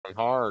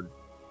going hard.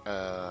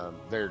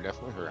 They're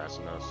definitely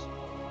harassing us.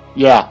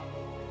 Yeah.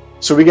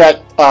 So we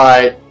got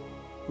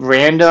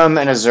random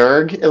and a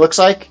Zerg, it looks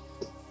like.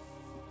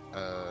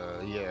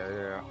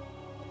 Yeah.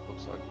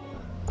 Looks like.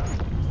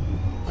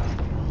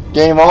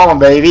 Game on,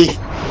 baby.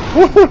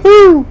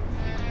 Woohoo!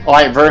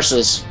 Alright,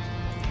 versus.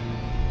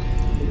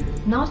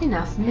 Not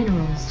enough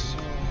minerals.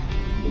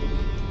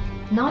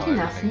 Not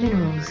enough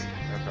minerals.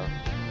 Okay.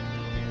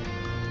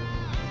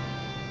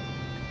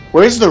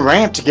 Where's the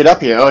ramp to get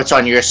up here? Oh, it's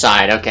on your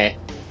side. Okay.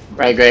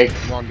 Right, Greg?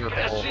 Wonderful.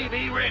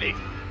 SCV ready.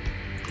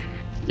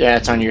 Yeah,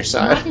 it's on your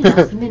side. Not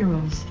enough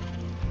minerals.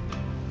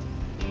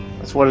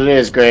 That's what it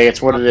is, Greg.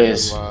 It's what it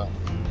is.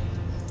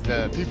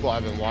 The people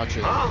I've been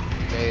watching,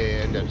 they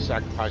end up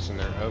sacrificing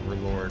their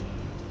overlord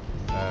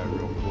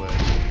real quick.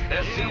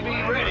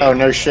 SCV ready. Oh,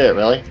 no shit,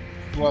 really?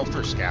 Well,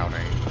 for scouting.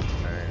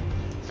 I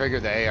figure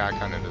the AI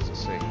kind of does the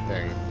same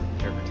thing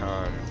every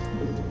time.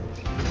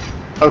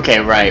 Okay,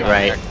 right.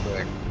 That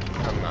quick.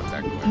 I'm not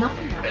that quick. Not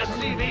enough.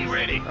 SCV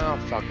ready. Oh,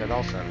 fuck it.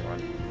 I'll send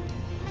one.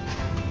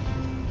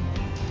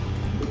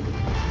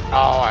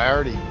 Oh, I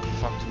already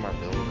fucked my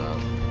build up.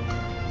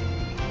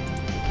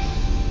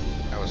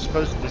 I was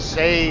supposed to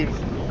save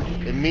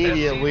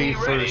immediately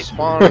for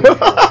spawning.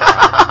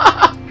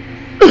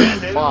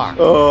 Fuck.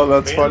 Oh,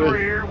 that's funny.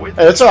 Hey,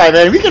 that's alright,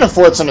 man. We can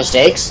afford some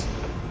mistakes.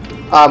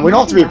 We don't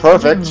have to be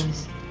perfect.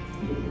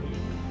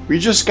 We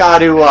just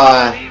gotta,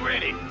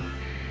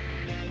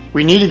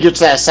 we need to get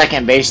to that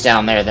second base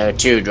down there, though,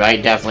 too,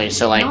 right? Definitely.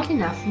 So, like... Not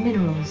enough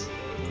minerals.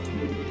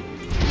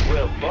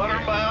 Well, butter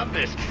my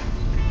biscuit.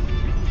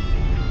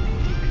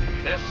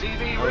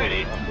 SCV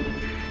ready.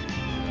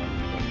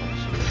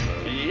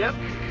 Yep.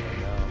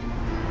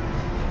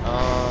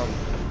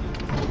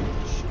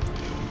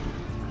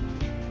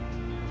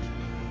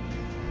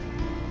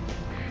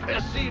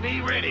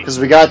 SCV ready. Because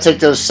we gotta take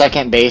those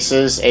second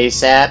bases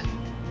ASAP,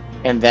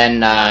 and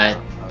then,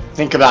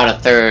 think about a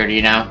third,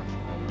 you know?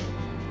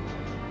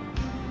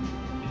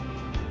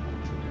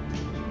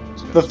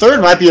 The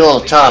third might be a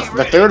little tough.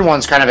 The third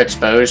one's kind of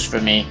exposed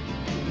for me.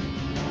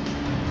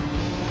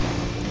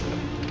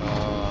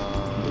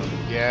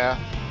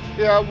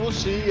 Yeah, we'll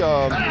see.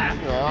 I'll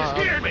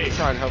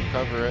try and help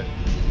cover it.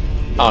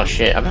 Oh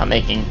shit, I'm not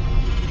making...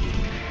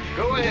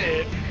 Go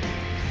ahead.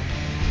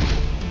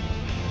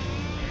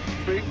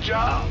 Big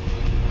job.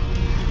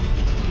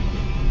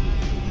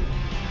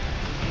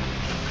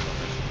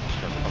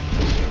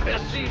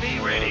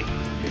 SCV ready.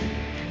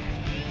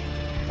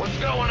 What's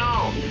going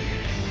on?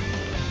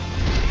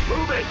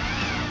 Move it.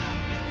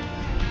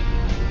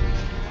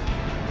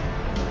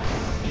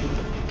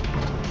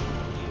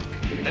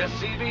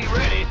 SCV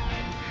ready.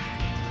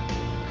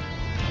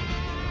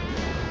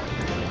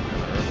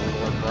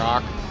 Overlord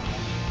Brock.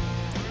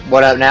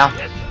 What up now?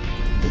 Yes.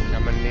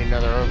 I'm gonna need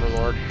another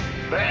Overlord.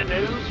 Bad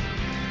news.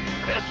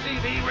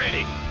 SCV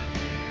ready.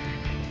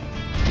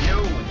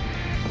 Yo.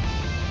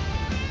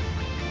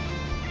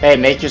 Hey,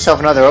 make yourself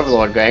another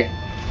Overlord, Greg.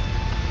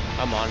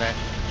 I'm on it.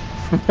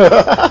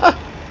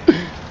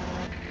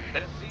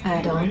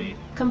 Add-on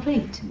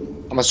complete.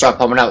 I'm gonna start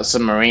pumping out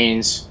some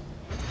Marines.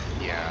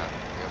 Yeah.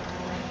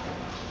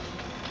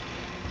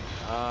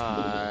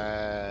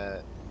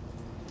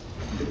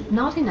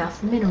 Not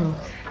enough minerals.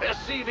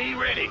 SCV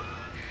ready.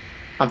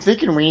 I'm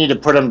thinking we need to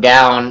put them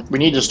down. We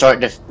need to start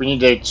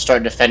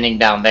defending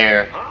down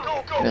there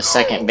in the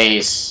second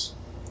base.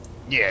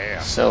 Yeah.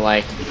 So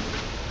like,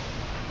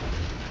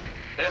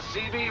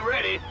 SCV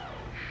ready.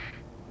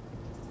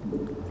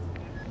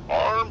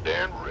 Armed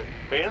and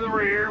ready. In the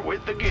rear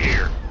with the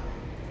gear.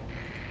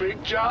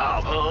 Big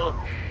job, huh?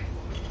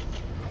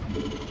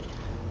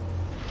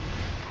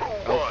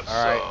 Who wants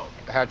All right.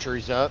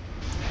 Hatchery's up.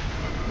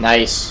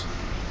 nice.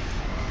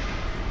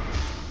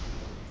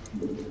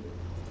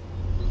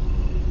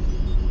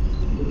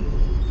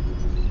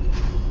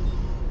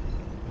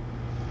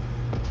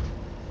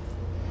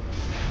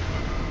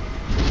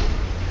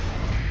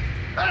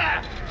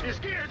 Ah! You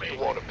scared me. You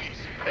want a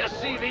piece?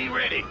 SCV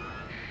ready.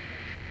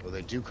 Well,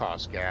 they do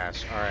cost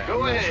gas. All right. Go I'm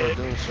gonna ahead. start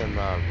doing some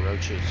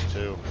roaches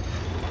too.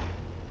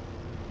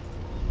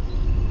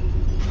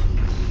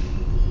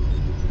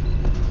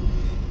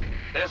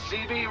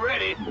 SCV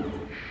ready.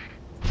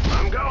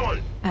 I'm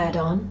going.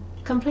 Add-on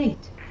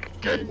complete.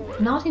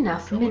 Not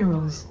enough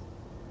minerals.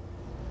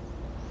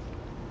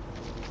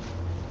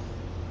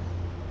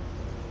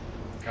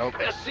 Oh,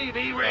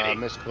 SCV ready.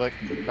 misclick.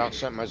 About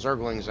sent my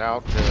Zerglings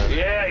out to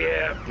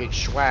Yeah. get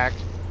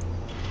schwacked.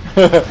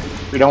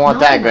 We don't want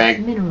Not that, enough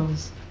Greg.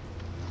 minerals.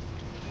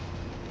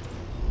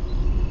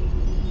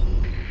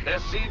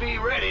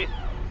 SCV ready.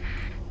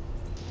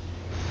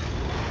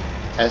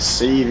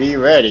 SCV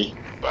ready.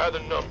 By the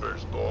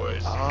numbers,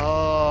 boys.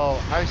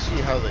 Oh, I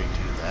see how they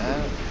do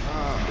that.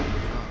 Oh,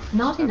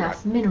 Not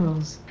enough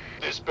minerals.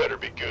 This better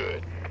be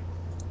good.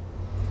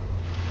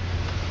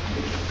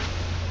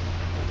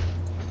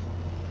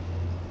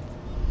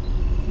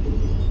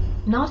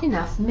 Not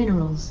enough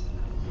minerals.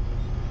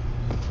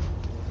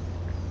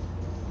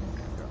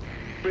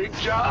 Big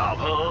job,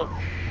 huh?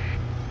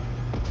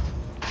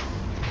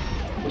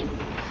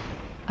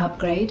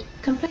 Upgrade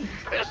complete.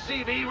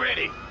 SCV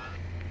ready.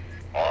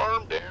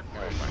 Armed and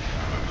Oh ready. my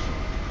gosh.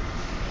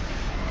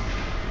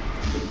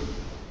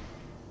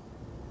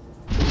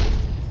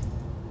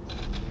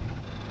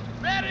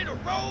 Ready to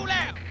roll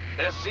out.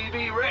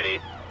 SCV ready.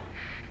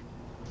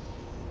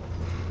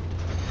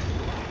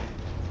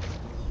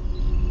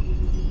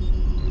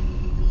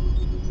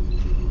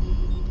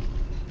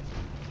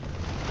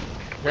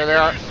 Here they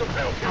are. Some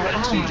help. Our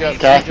Siege up, allies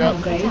Okay. siege up.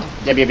 upgrade.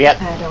 Yep.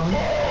 Add-on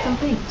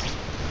complete.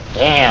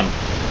 Damn.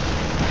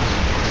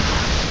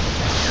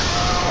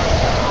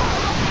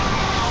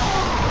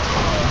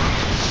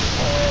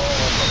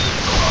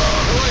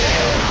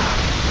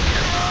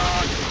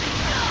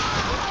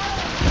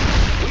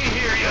 We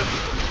hear you.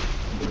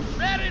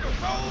 Ready to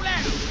roll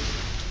out.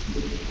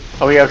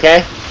 Are we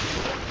okay?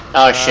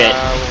 Oh shit.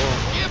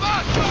 Well, Give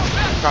us your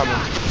best coming.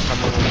 shot.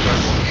 Coming with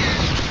that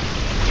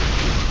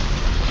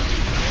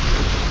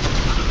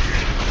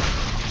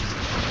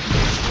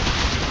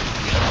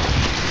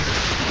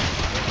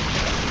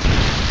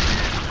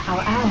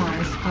Our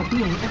allies are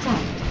being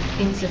attacked.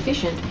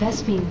 Insufficient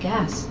Vespine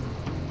gas.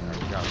 one. There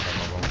we got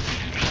some of them.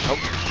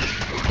 Oh.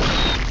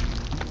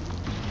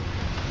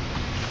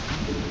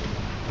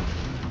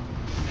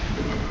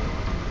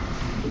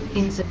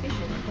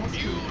 Insufficient Vespine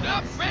Fueled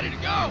up, gas. ready to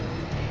go.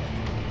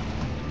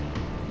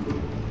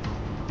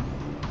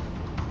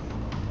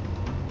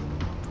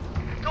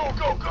 Go,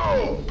 go,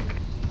 go.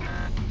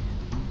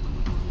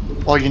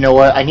 Well, you know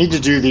what? I need to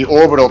do the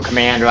orbital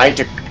command, right,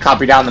 to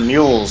copy down the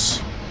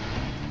mules.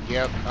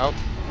 Yep. Oh.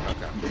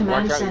 Okay.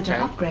 Command Watch out, your center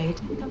tank.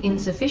 upgrade.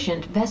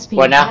 Insufficient Vespine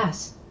What now?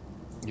 gas.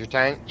 Your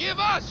tank? Give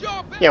us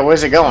your best. Yeah,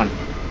 where's it going?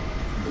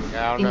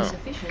 Yeah, I don't know.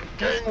 Insufficient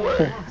Vespine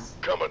Gangway. gas.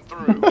 Coming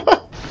through.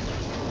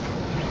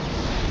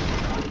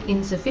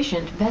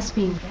 Insufficient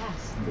Vespine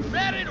gas.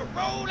 Ready to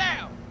roll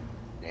out.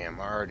 Damn,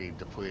 I already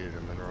depleted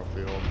the mineral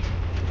field.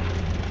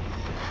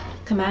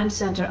 Command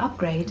center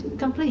upgrade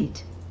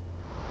complete.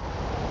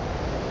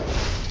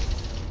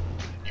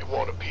 You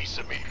want a piece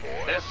of me,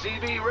 boy?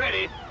 SCV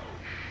ready.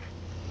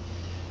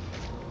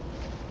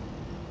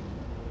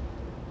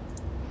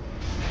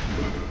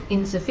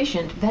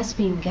 Insufficient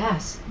Vespine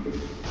gas.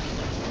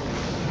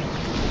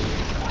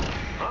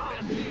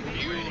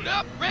 Fueled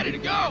up, ready to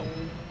go.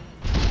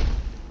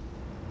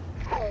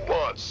 Who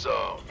wants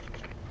some?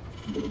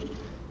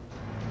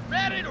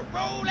 Ready to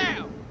roll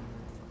out.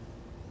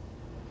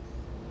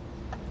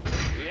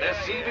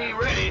 SCV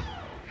ready.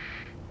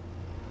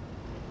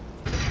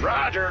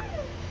 Roger.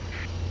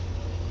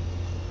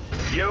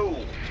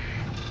 Yo.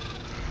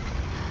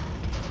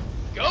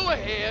 Go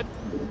ahead.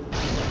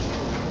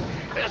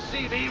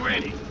 SCV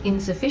ready.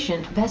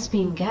 Insufficient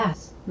Vespine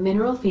gas.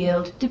 Mineral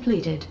field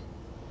depleted.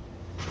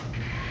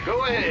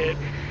 Go ahead.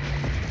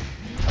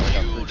 I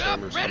got three Fueled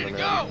up, chambers ready to coming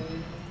go.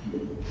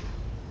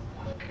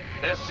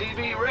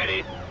 SCV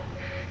ready.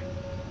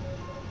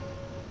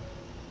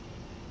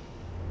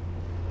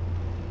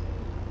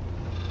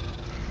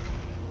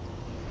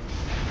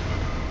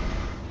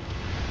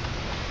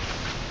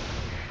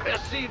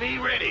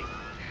 SCV ready.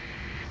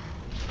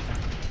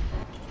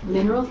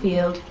 Mineral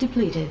field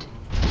depleted.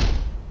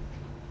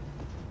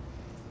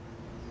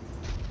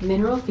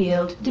 Mineral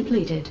field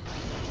depleted.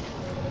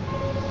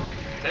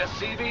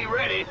 SCV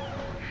ready.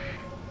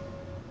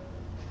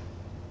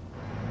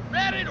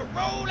 Ready to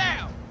roll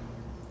out.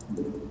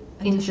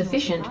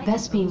 Insufficient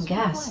Vespine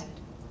gas.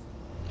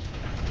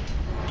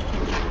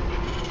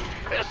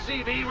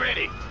 SCV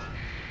ready.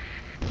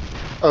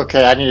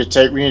 Okay,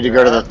 we need to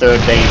go to the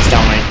third base,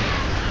 don't we?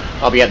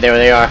 I'll be up there where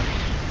they are.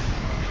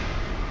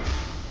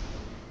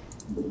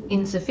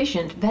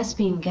 Insufficient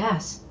Vespine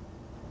gas.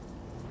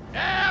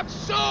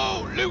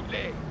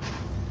 Absolutely.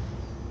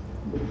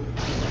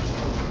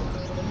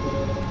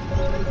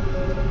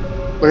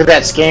 Look at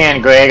that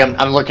scan, Greg.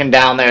 I'm looking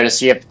down there to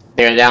see if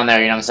they're down there,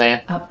 you know what I'm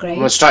saying? Upgrade.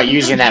 I'm gonna start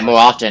using that more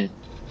often.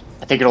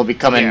 I think it'll be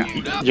coming,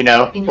 Yeah. you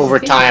know, over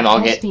time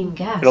Vespine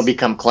gas. it'll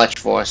become clutch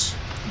for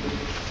us.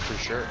 For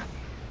sure.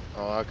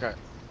 Oh, okay.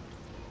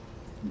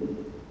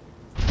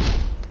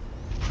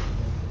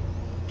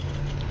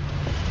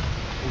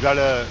 We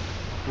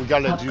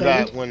gotta do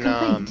that Upgrade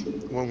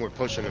when we're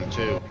pushing them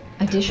too.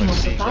 Additional Like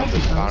siege supply up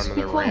at the depots bottom of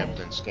the ramp required.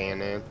 and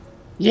scan in.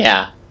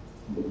 Yeah.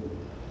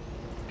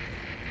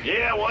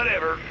 Yeah,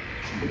 whatever.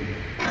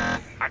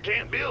 I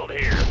can't build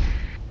here.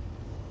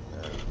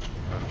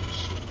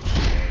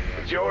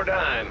 It's your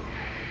dime.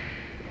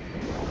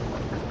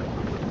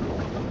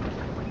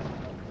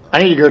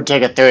 I need to go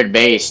take a third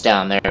base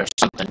down there or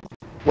something.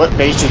 What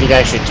base do you think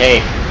I should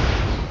take?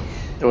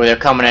 Oh, they're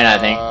coming in, I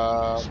think.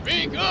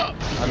 Speak up.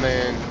 I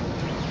mean,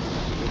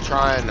 we'll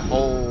try and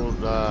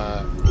hold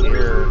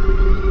here.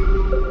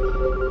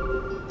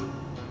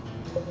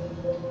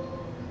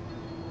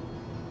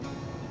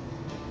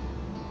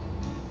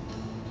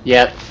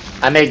 Yep.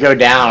 I may go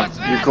down. What's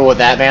You that? cool with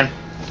that, man?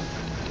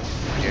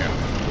 Yeah.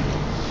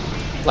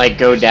 Like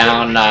go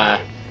down,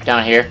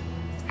 down here?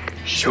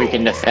 So Sure. we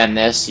can defend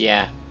this,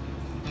 yeah.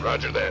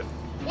 Roger that.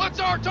 What's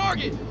our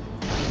target?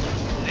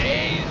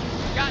 They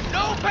got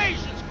no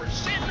patience for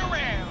sitting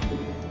around.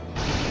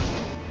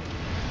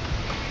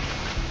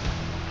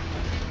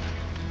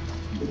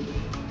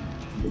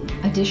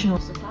 Additional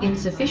supply.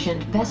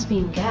 Insufficient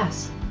Vespine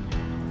gas.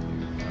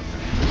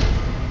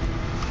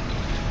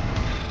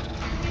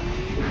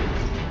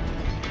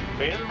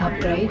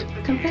 Upgrade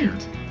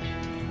complete.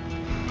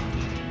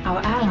 Our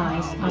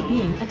allies are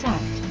being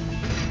attacked.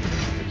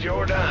 It's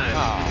your time.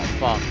 Oh,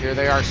 fuck. Here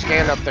they are.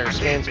 Scan up there.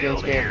 Scan, scan,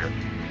 scan.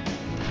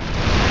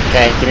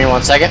 Okay, give me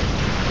 1 second.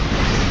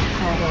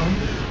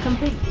 Add-on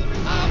complete.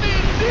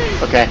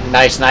 Okay,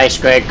 nice, nice,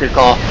 Greg, good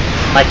call.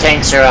 My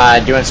tanks are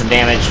doing some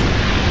damage.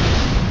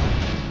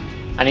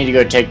 I need to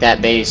go take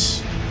that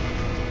base.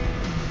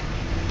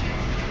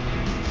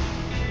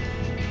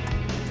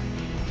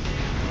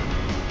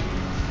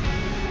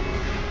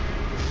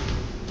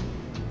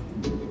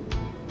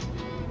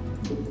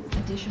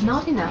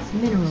 Not enough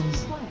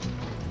minerals.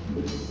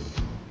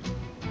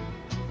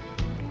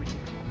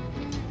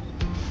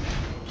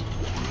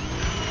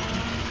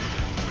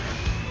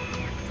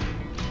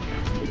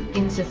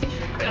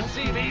 Insufficient.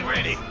 SCV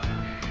ready.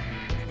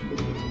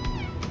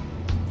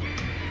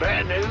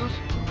 Bad news.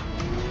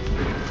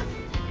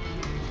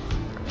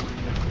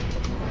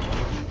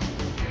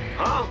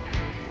 Huh?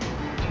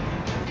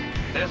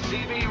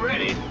 SCV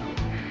ready.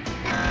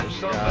 There's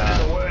something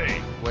in the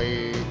way.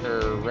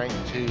 Rank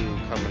 2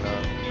 coming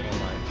up on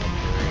my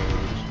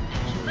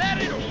upgrades.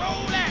 Ready to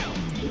roll out.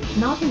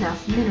 Not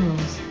enough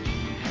minerals.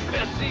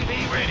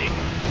 SCV ready.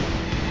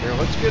 Here,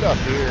 let's get up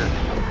here.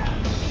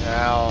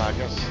 Well, I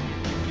guess,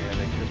 yeah,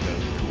 they could go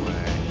your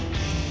way.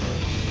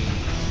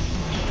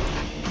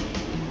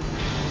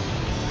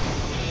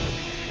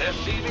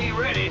 SCV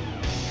ready.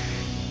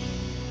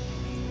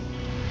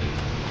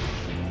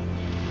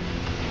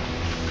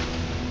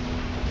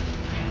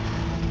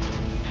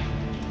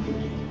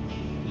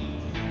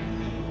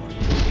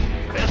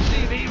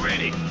 SCV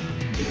ready.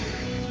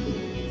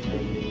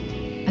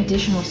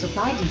 Additional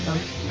supply depot.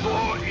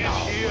 Four is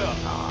here.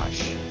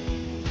 Gosh.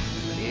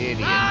 Idiot.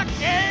 Rock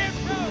and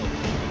roll.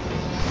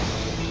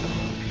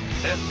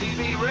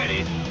 SCV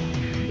ready.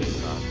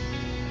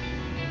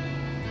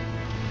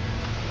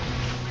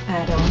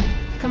 Add-on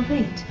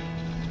complete.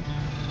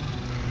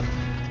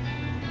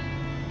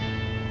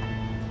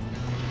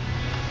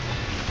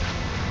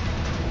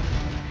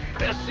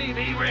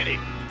 SCV ready.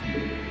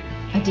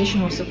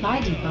 Additional supply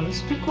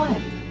depots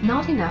required.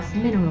 Not enough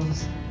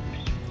minerals.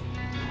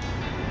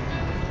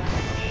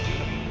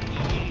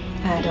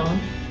 Add-on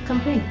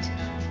complete.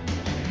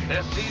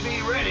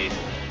 SCV ready.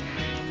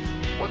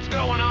 What's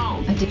going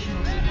on?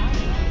 Additional supply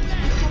depots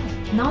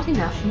required. Not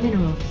enough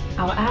minerals.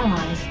 Our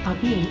allies are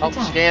being Oh,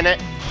 attacked. scan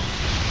it.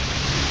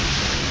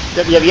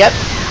 Yep.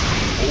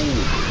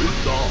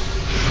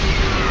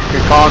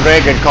 Good call,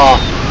 Greg, good call.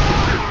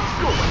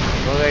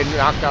 Well, they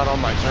knocked out all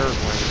my turret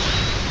wings.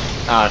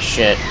 Oh,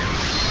 shit.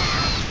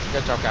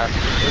 That's okay.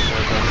 It's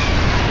okay.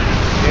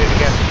 Do it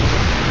again.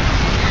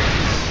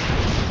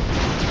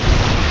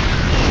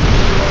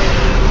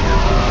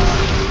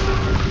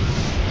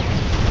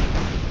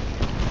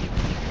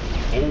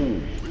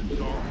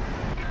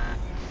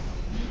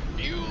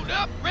 Fueled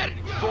up, ready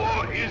to go.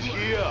 Four is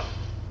here.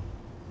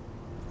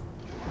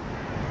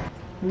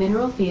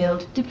 Mineral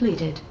field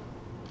depleted.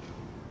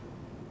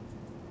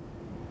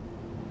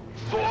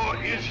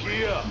 Four is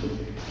here.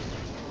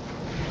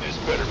 This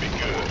better be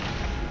good.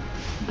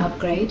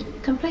 Upgrade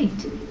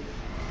complete.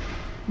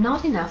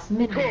 Not enough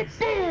minerals.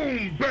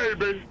 Boom,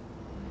 baby.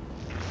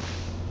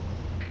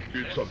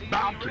 It's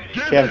about to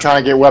get. Okay, I'm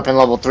trying to get weapon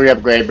level 3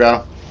 upgrade,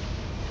 bro.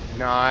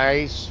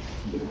 Nice.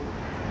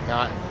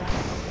 Not.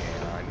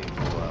 Yeah, I need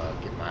to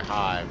get my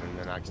hive and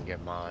then I can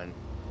get mine.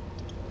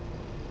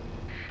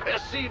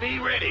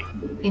 SCV ready.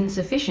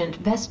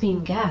 Insufficient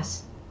Vespine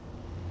gas.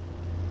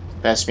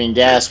 Vespine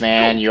gas,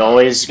 man. You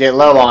always get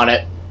low on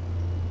it.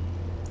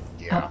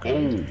 Yeah.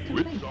 Upgrade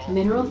complete.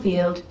 Mineral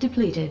field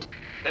depleted.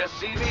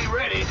 SCV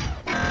ready.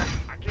 I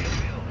can't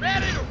feel.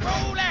 Ready to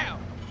roll out.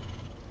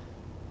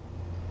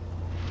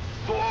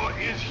 Four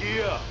is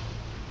here.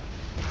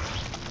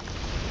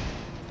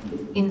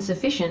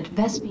 Insufficient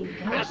Vespine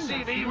gas.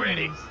 SCV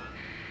ready.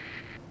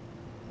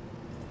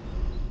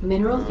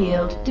 Mineral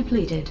field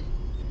depleted.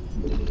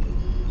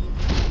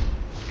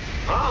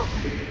 Huh?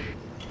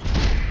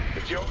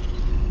 It's your.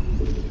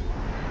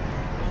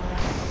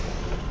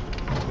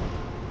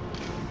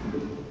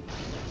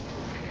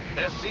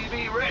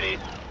 SCV ready.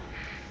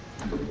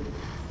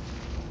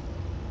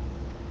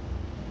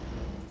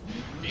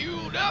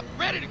 Fueled up,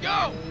 ready to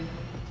go.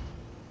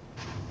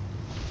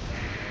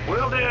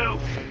 Will do.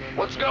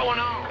 What's going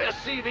on?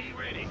 SCV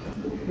ready.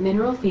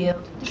 Mineral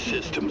field.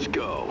 Systems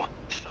go.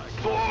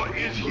 Four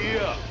is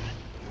here.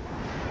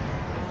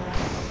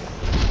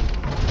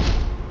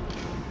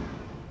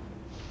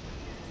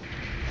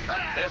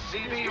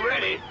 SCV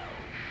ready.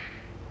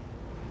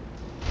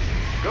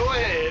 Go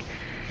ahead.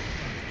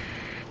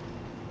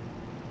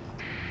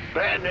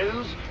 Bad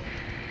news.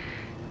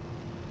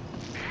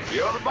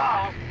 You're the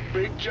boss.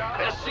 Big job.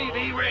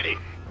 SCV ready.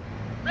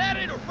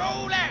 Ready to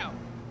roll out.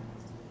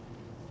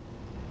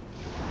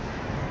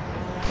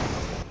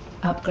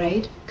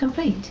 Upgrade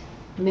complete.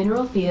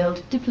 Mineral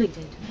field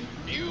depleted.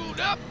 Fueled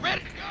up,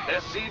 ready to go.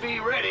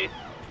 SCV ready.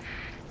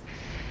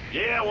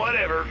 Yeah,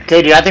 whatever.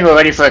 Okay, dude, I think we're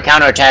ready for a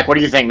counterattack. What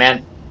do you think,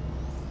 man?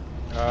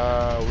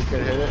 We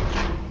could hit it.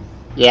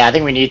 Yeah, I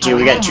think we need to.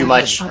 We got too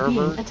much. Are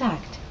being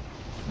attacked.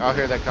 Oh,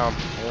 here they come.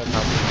 Here they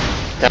come.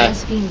 Okay.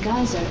 Vespene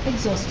geyser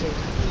exhausted.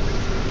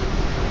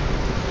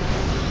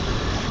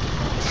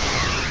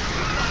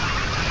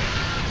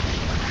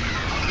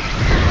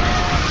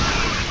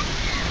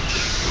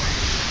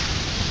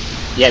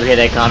 Yep, here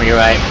they come. You're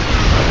right.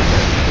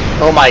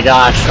 Oh my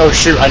gosh. Oh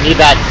shoot, I need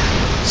that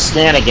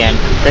scan again.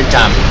 Big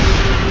time.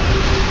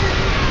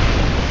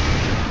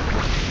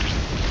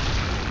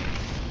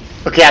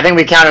 Okay, I think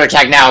we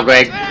counterattack now,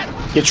 Greg.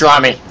 Get your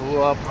army.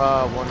 Blew up,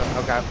 one.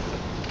 Okay.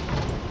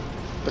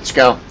 Let's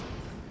go.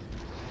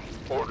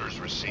 Orders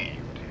received.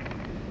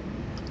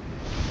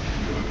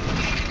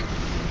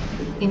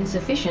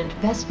 Insufficient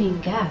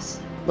Vespene gas.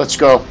 Let's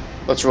go.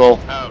 Let's roll.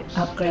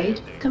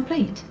 Upgrade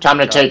complete. Time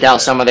to take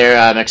out some of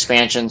their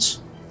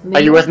expansions.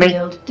 Are you with me?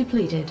 Field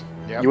depleted.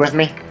 Yep. You with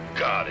me?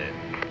 Got it.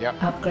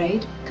 Yep.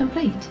 Upgrade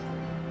complete.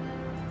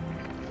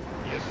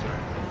 Yes, sir.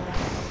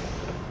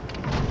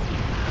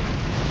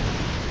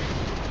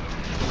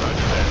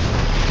 Roger that.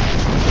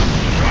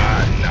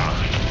 Why not?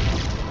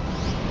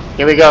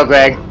 Here we go,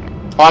 Greg.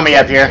 Army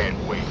up here.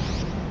 Can't wait.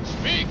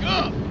 Speak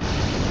up.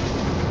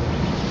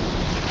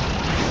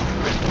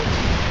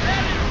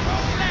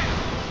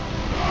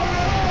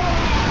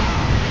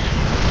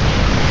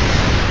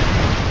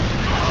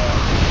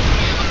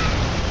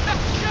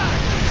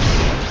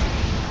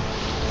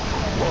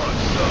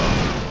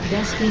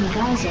 Vespene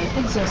geyser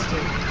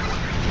exhausted.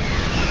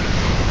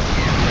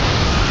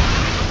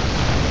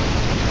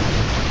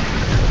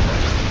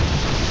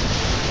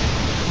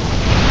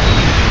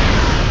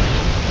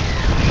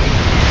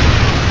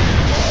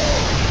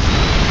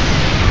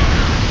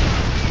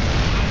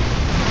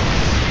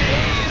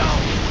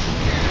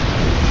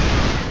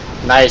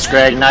 Nice,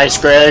 Greg. Nice,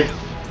 Greg.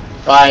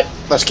 Alright,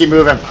 let's keep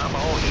moving. I'm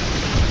on it.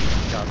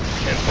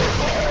 And for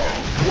all.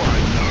 Why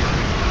not?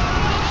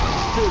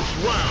 First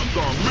round's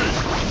on me.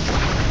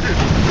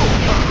 It's go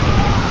time.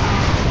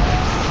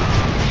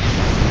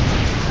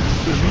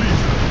 Then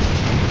leave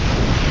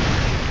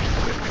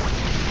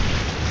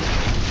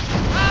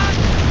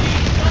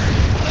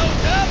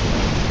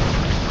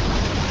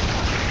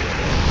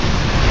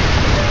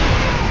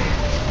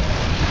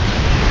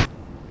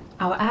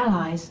Our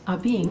allies are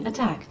being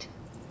attacked.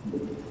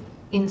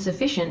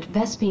 Insufficient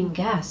Vespene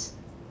gas.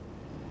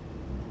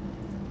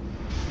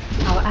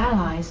 Our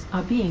allies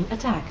are being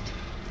attacked.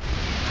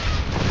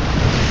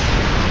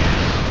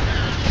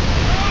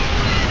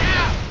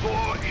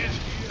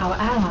 Our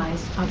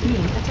allies are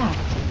being attacked.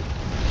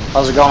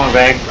 How's it going,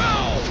 Greg?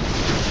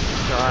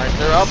 Alright,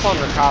 they're up on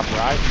the top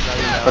right. So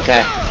you know.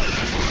 Okay.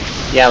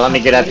 Yeah, let me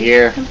get up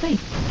here. Complete.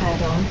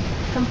 Add-on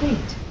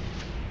complete.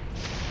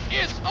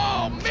 It's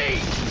all me.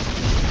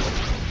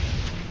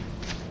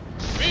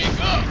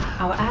 Speak up.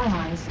 Our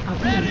allies are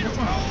being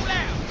attacked.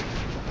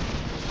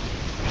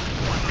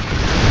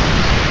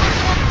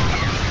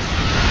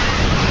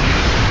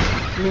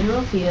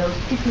 Mineral field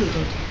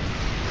depleted.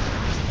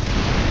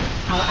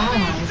 Our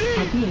allies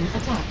are being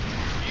attacked.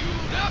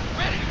 Fueled up,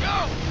 ready to go.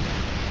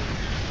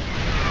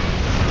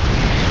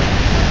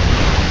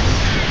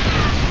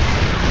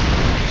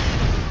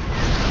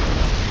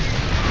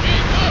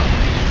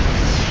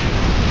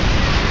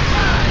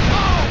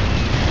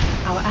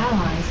 Our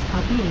allies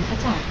are being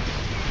attacked.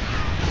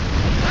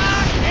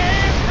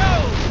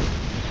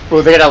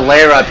 Oh, they got a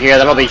lair up here.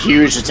 That'll be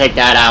huge to take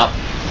that out.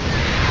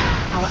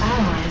 Our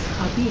allies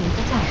are being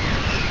attacked.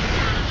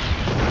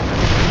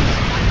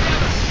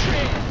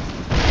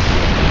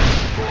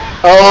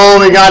 Oh,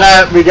 we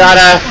gotta.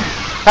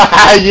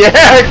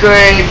 Yeah,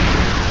 Greg.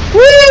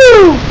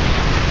 Woo!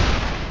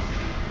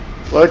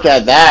 Look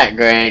at that,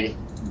 Greg.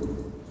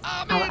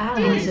 Our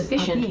allies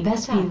insufficient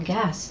Vespene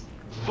gas.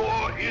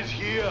 Thor is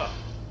here.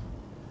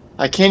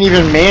 I can't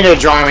even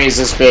manage armies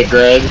this big,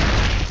 Greg.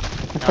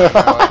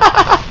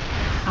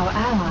 Our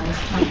allies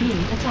are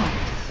being attacked.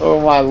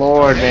 Oh my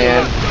lord,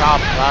 man. Top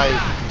right.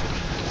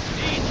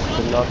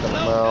 Good luck in the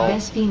mouth.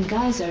 Vespene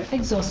geyser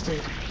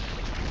exhausted.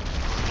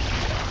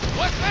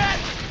 What's that?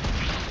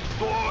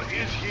 Thor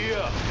is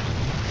here.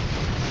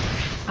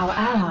 Our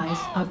allies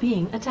are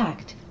being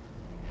attacked.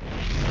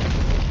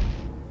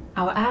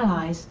 Our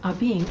allies are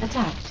being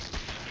attacked.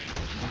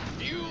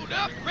 Fueled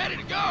up, ready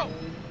to go.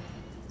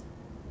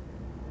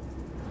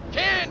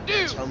 Can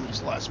do.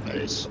 Someone's last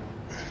base.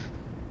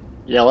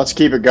 Yeah, let's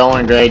keep it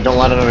going, Greg. Don't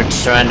let them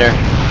surrender.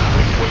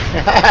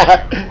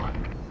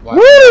 What?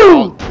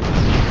 Woo!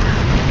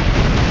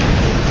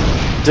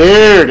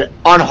 Dude,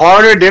 on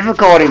harder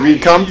difficulty, we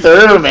come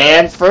through,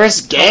 man.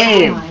 First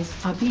game. Our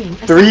allies are being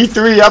attacked.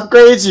 3-3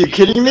 upgrades? Are you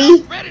kidding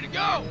me? Ready to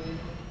go.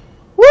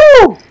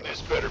 Woo!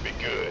 This better be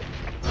good.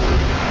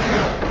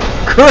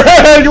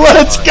 Greg,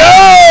 let's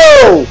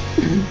go!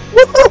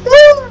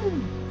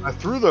 I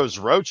threw those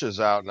roaches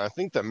out, and I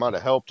think that might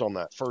have helped on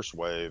that first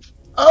wave.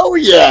 Oh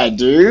yeah,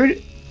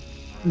 dude.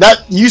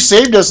 That you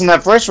saved us in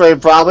that first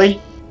wave,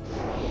 probably.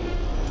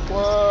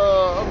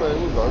 Well, I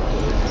mean, we both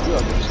did. You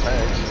have those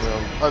tanks. You know,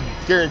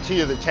 I guarantee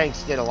you the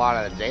tanks did a lot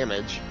of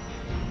damage.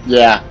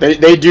 Yeah,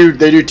 they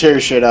do tear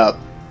shit up.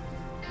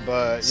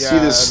 But See yeah,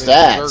 the I stats.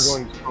 mean, they're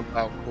going to pump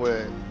out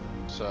quick,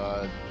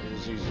 so it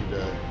is easy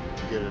to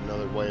get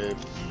another wave.